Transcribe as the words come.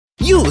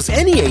Use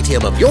any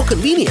ATM of your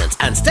convenience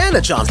and stand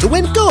a chance to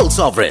win gold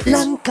sovereigns.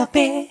 Lanka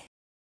Pay.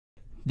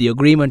 The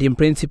agreement in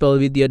principle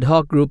with the ad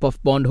hoc group of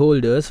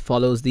bondholders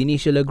follows the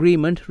initial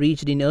agreement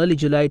reached in early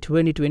July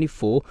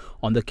 2024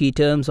 on the key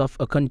terms of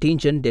a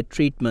contingent debt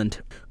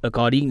treatment.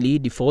 Accordingly,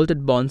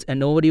 defaulted bonds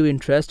and overdue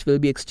interest will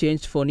be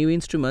exchanged for new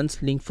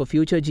instruments linked for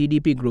future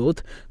GDP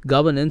growth,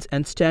 governance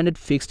and standard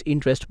fixed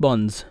interest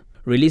bonds.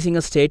 Releasing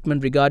a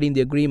statement regarding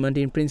the agreement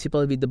in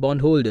principle with the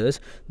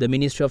bondholders, the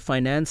Ministry of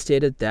Finance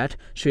stated that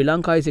Sri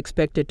Lanka is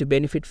expected to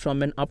benefit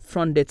from an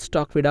upfront debt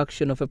stock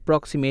reduction of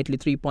approximately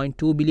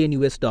 $3.2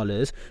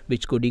 billion,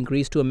 which could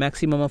increase to a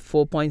maximum of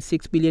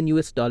 $4.6 billion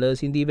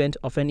in the event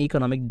of an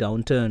economic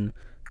downturn.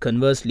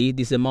 Conversely,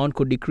 this amount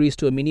could decrease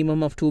to a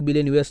minimum of $2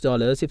 billion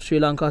if Sri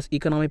Lanka's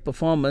economic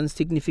performance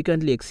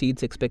significantly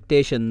exceeds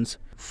expectations.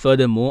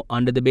 Furthermore,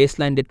 under the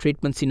baseline debt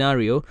treatment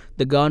scenario,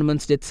 the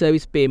government's debt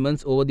service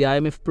payments over the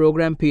IMF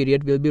program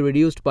period will be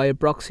reduced by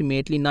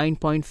approximately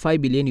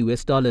 $9.5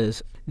 billion.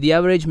 The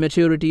average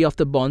maturity of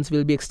the bonds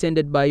will be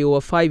extended by over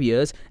 5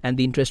 years, and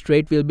the interest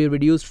rate will be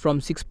reduced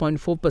from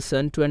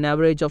 6.4% to an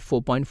average of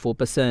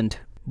 4.4%.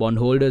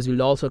 Bondholders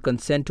will also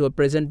consent to a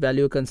present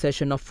value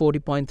concession of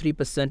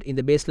 40.3% in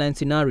the baseline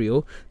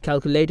scenario,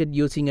 calculated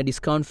using a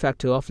discount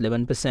factor of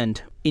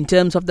 11%. In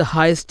terms of the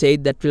highest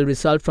state that will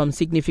result from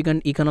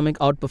significant economic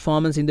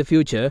outperformance in the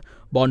future,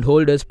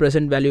 bondholders'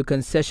 present value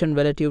concession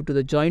relative to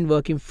the joint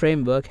working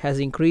framework has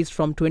increased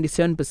from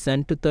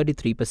 27% to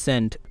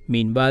 33%.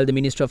 Meanwhile, the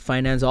Minister of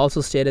Finance also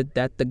stated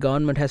that the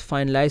government has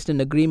finalized an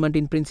agreement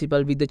in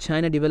principle with the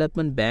China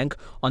Development Bank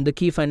on the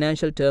key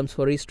financial terms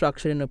for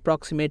restructuring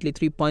approximately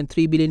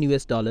 $3.3 billion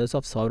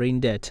of sovereign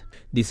debt.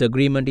 This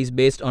agreement is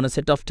based on a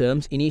set of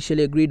terms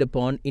initially agreed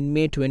upon in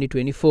May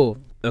 2024.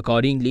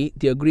 Accordingly,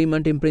 the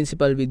agreement in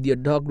principle with the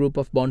ad hoc group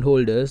of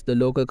bondholders, the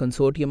local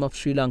consortium of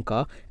Sri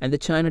Lanka and the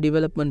China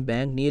Development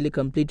Bank nearly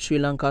complete Sri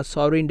Lanka's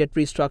sovereign debt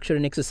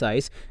restructuring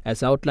exercise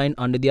as outlined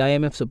under the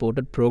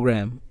IMF-supported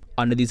program.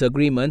 Under this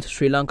agreement,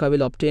 Sri Lanka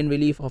will obtain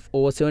relief of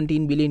over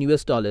 $17 billion,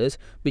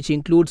 which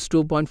includes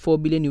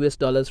 $2.4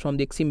 billion from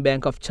the Exim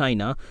Bank of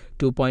China,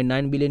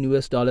 $2.9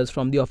 billion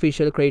from the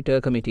Official Creditor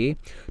Committee,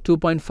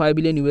 $2.5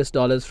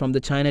 billion from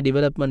the China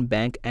Development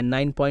Bank, and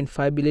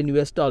 $9.5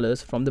 billion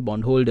from the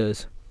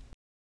bondholders.